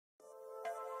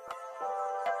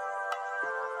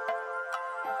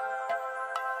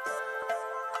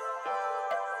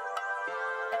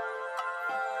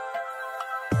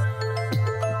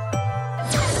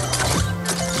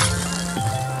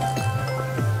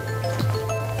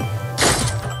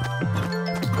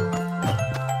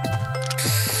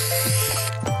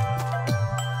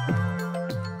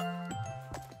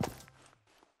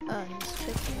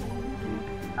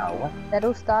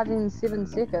That'll start in 7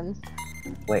 seconds.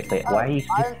 Wait, why are you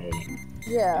spectating?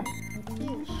 Yeah.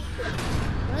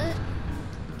 What?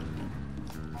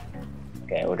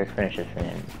 Okay, we'll just finish this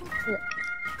in. Yeah.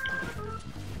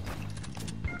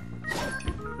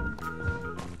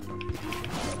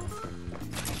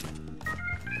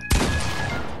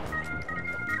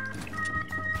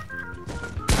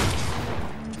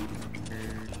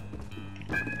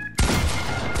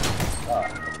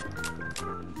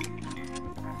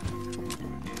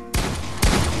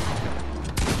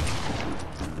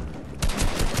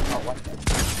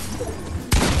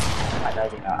 I know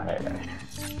you're not hurt.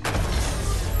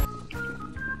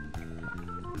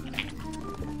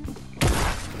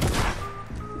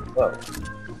 Whoa.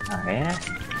 Oh yeah?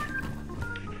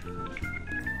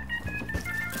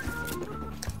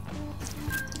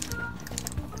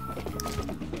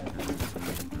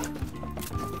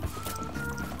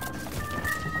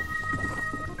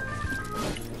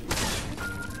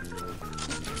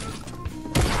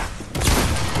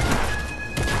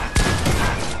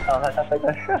 Oh,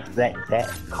 that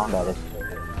combat is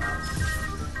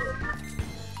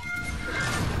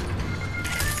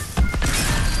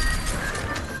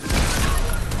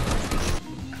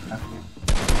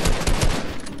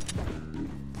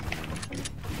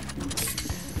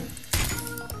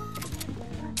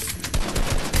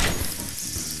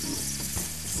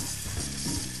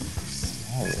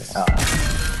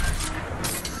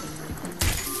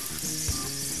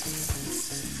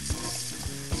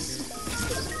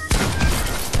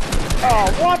Oh,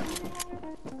 what?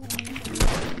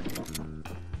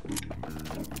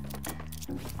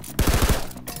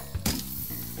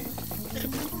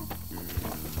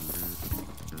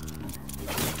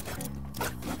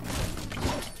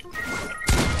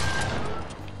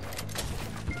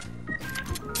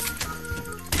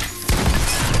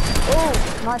 Oh,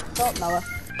 nice shot, Noah.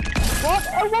 What?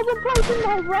 I wasn't placing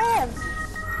my ramp!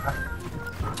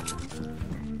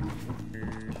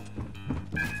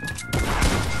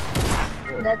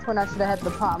 That's when I should have had the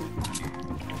pump.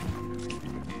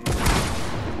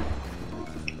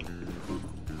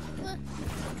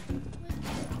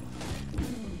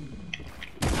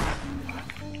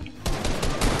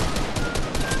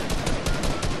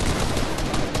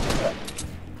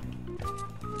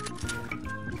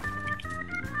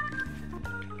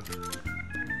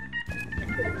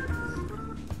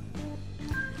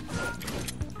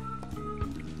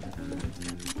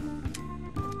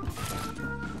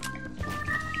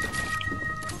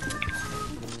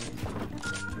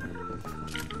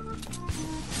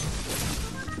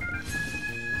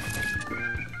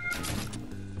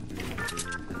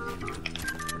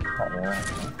 Oh, nice.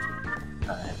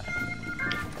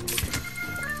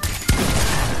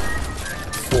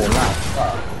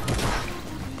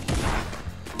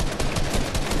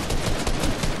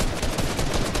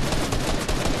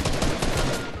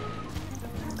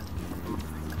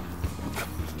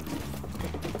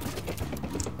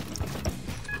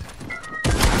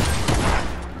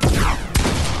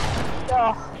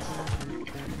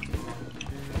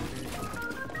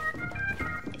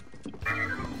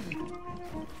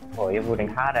 Oh, you're putting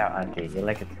hard out, auntie. You're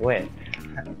like a twit.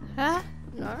 Huh?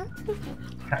 No?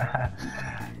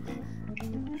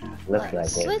 Looks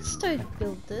like it. Let's don't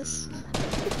build this.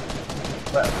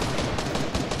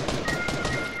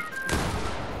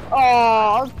 Oh,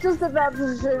 I was just about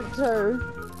to shoot too.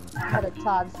 I had a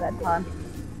charge that time.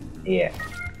 Yeah.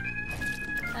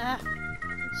 Ah.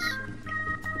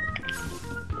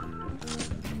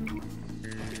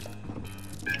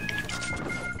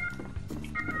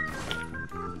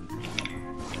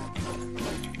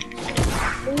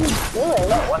 What are you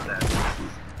doing? Oh, what the?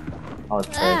 Oh, it's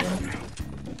frozen.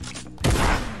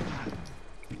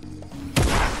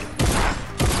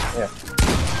 Yeah.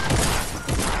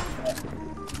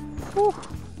 Whew.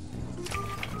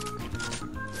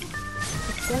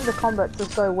 The combats are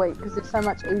so weak because it's so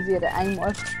much easier to aim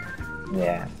with.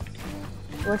 Yeah.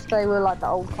 Wish they were like the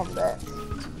old combats.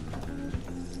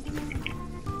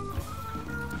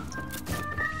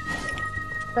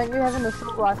 Don't you have an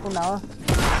assault rifle, Noah?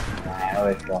 Nah, I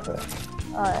always drop it.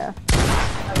 Oh yeah.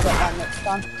 I'll get mine next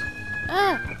time.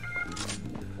 Ah!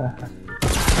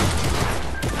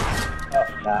 Oh,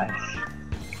 nice.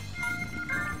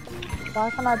 Why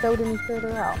can't I build any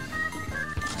further out?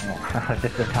 Oh,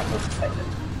 just a couple of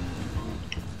seconds.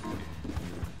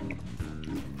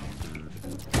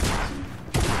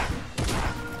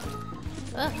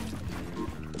 Ah!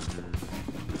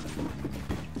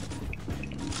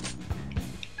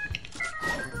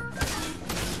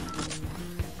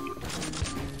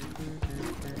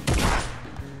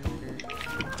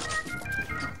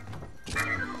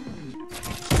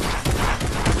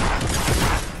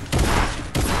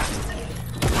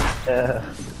 Uh,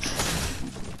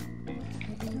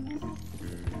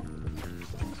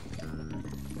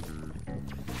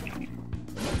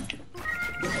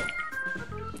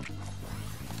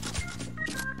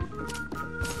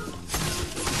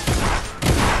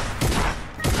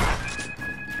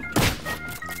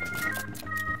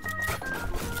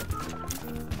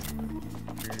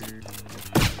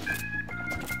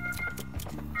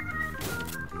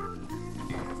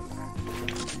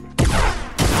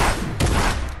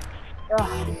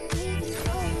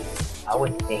 I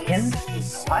was second?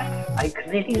 What? I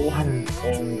clearly won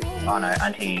in... Oh no,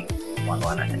 Auntie won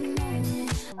one, I think.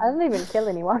 I didn't even kill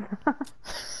anyone.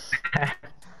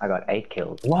 I got 8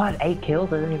 kills. What? 8 kills?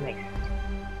 That doesn't even make sense.